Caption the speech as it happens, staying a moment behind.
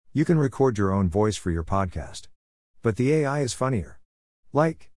You can record your own voice for your podcast. But the AI is funnier.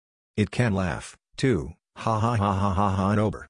 Like, It can laugh, too, ha ha ha ha ha ha and over.